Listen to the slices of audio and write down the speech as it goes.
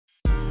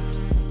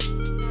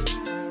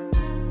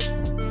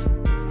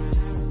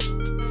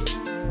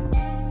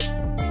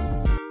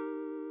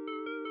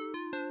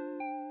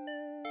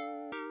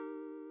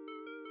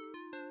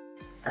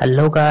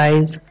Hello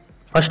guys.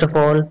 First of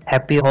all,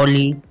 happy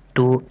Holi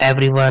to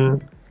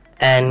everyone,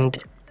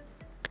 and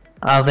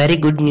a very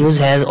good news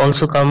has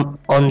also come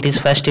on this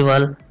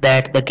festival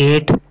that the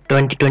GATE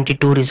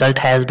 2022 result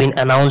has been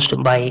announced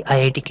by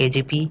IIT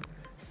KGP.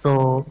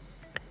 So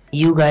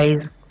you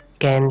guys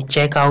can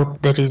check out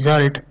the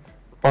result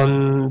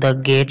on the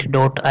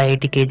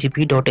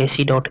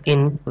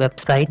gate.iitkgp.ac.in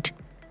website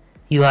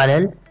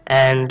URL,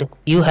 and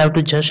you have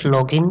to just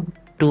log in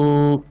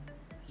to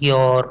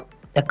your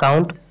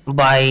account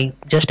by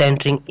just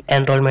entering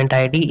enrollment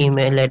ID,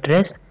 email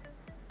address,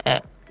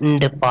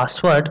 and the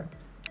password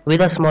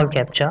with a small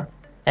captcha,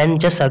 and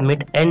just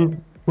submit,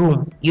 and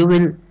boom, you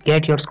will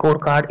get your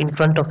scorecard in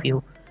front of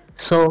you.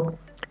 So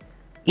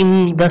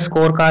in the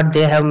scorecard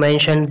they have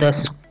mentioned the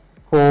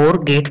score,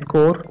 gate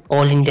score,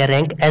 all India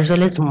rank, as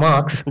well as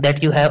marks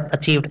that you have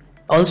achieved.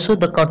 Also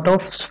the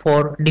cutoffs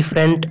for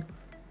different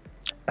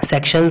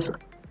sections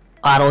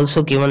are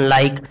also given,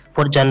 like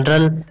for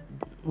general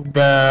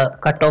the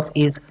cutoff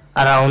is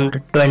around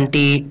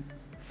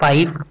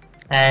 25,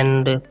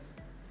 and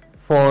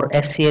for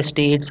SC/ST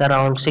it's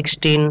around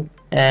 16,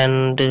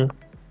 and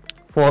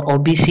for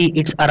OBC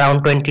it's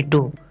around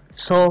 22.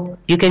 So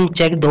you can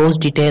check those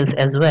details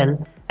as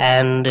well,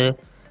 and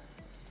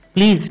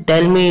please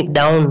tell me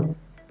down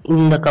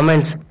in the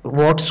comments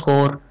what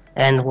score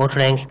and what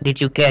rank did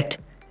you get,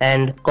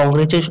 and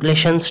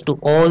congratulations to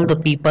all the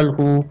people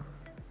who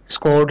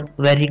scored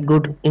very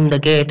good in the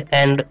GATE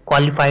and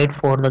qualified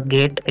for the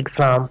GATE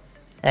exam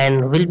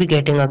and will be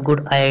getting a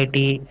good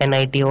IIT,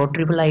 NIT or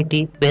triple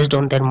IT based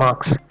on their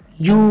marks.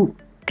 You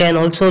can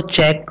also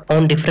check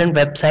on different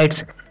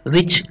websites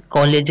which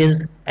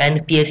colleges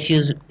and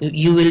PSUs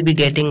you will be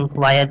getting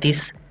via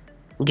this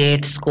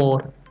GATE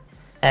score,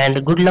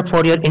 and good luck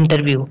for your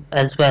interview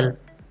as well.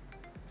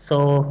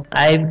 So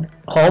I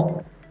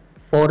hope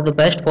for the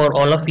best for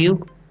all of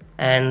you,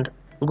 and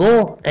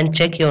go and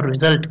check your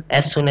result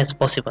as soon as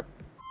possible.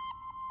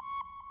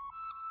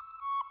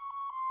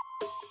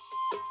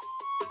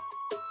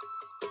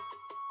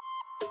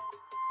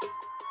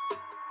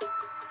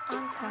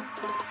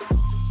 Anka.